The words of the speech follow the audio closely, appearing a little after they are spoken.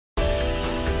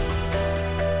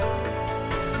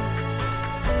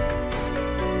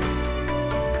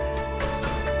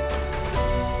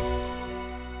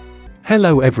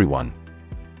Hello everyone.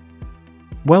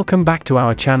 Welcome back to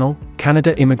our channel,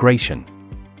 Canada Immigration.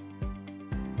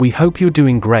 We hope you're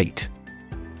doing great.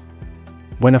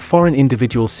 When a foreign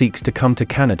individual seeks to come to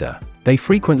Canada, they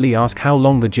frequently ask how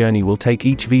long the journey will take.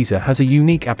 Each visa has a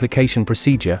unique application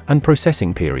procedure and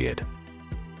processing period.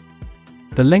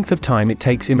 The length of time it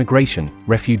takes immigration,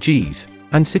 refugees,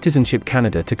 and Citizenship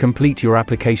Canada to complete your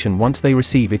application once they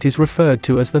receive it is referred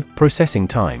to as the processing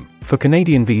time. For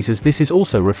Canadian visas, this is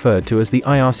also referred to as the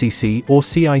IRCC or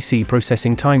CIC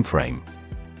processing timeframe.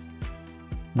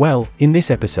 Well, in this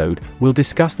episode, we'll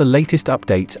discuss the latest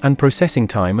updates and processing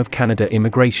time of Canada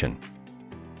immigration.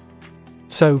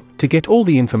 So, to get all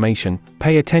the information,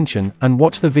 pay attention and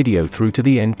watch the video through to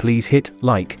the end. Please hit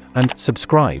like and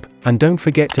subscribe, and don't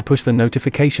forget to push the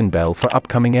notification bell for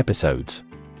upcoming episodes.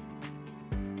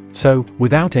 So,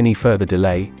 without any further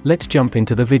delay, let's jump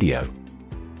into the video.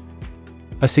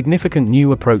 A significant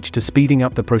new approach to speeding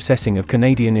up the processing of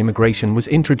Canadian immigration was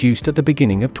introduced at the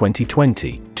beginning of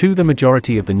 2020. The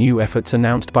majority of the new efforts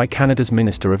announced by Canada's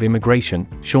Minister of Immigration,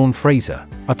 Fraser,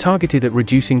 are targeted at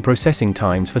reducing processing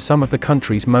times for some of the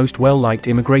country's most well-liked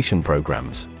immigration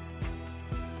programs.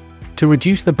 To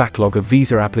reduce the backlog of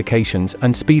visa applications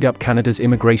and speed up Canada's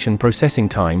immigration processing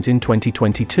times in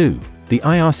 2022, the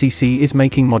IRCC is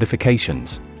making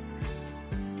modifications.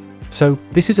 So,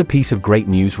 this is a piece of great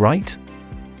news, right?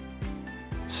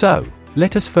 So,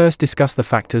 let us first discuss the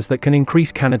factors that can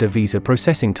increase Canada visa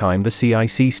processing time. The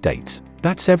CIC states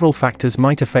that several factors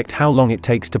might affect how long it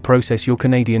takes to process your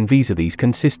Canadian visa. These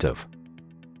consist of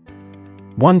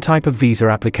 1. Type of visa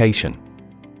application.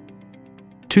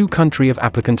 2. Country of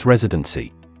applicant's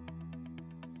residency.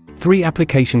 3.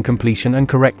 Application completion and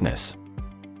correctness.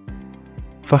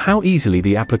 4. How easily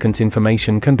the applicant's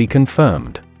information can be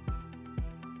confirmed.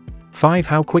 5.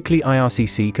 How quickly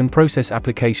IRCC can process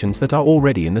applications that are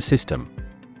already in the system.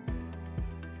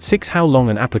 6. How long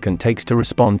an applicant takes to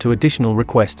respond to additional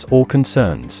requests or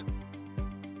concerns.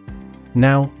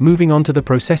 Now, moving on to the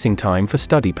processing time for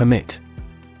study permit.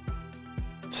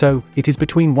 So, it is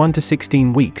between 1 to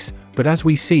 16 weeks, but as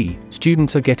we see,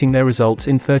 students are getting their results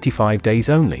in 35 days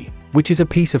only, which is a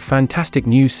piece of fantastic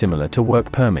news. Similar to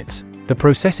work permits, the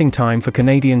processing time for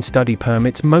Canadian study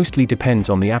permits mostly depends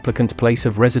on the applicant's place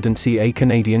of residency. A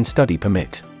Canadian study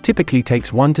permit typically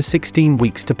takes 1 to 16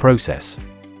 weeks to process.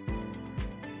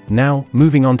 Now,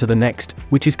 moving on to the next,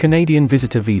 which is Canadian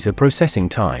visitor visa processing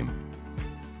time.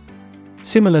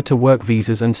 Similar to work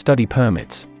visas and study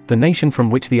permits, the nation from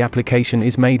which the application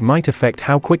is made might affect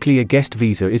how quickly a guest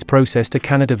visa is processed. A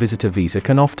Canada visitor visa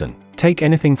can often take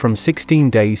anything from 16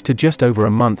 days to just over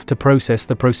a month to process.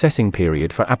 The processing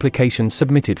period for applications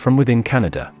submitted from within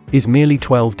Canada is merely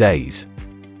 12 days.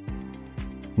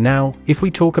 Now, if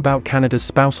we talk about Canada's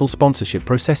spousal sponsorship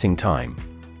processing time.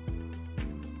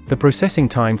 The processing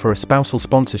time for a spousal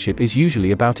sponsorship is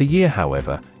usually about a year.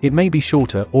 However, it may be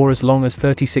shorter or as long as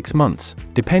 36 months,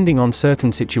 depending on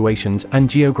certain situations and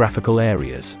geographical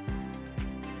areas.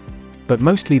 But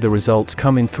mostly the results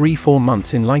come in 3-4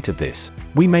 months. In light of this,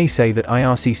 we may say that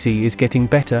IRCC is getting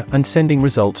better and sending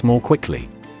results more quickly.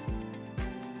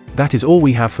 That is all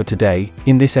we have for today,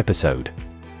 in this episode.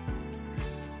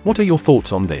 What are your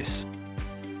thoughts on this?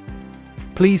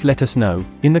 Please let us know,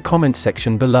 in the comments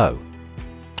section below.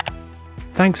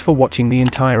 Thanks for watching the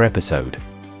entire episode.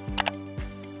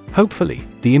 Hopefully,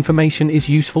 the information is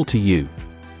useful to you.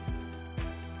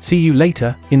 See you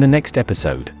later, in the next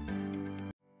episode.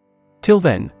 Till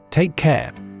then, take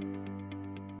care.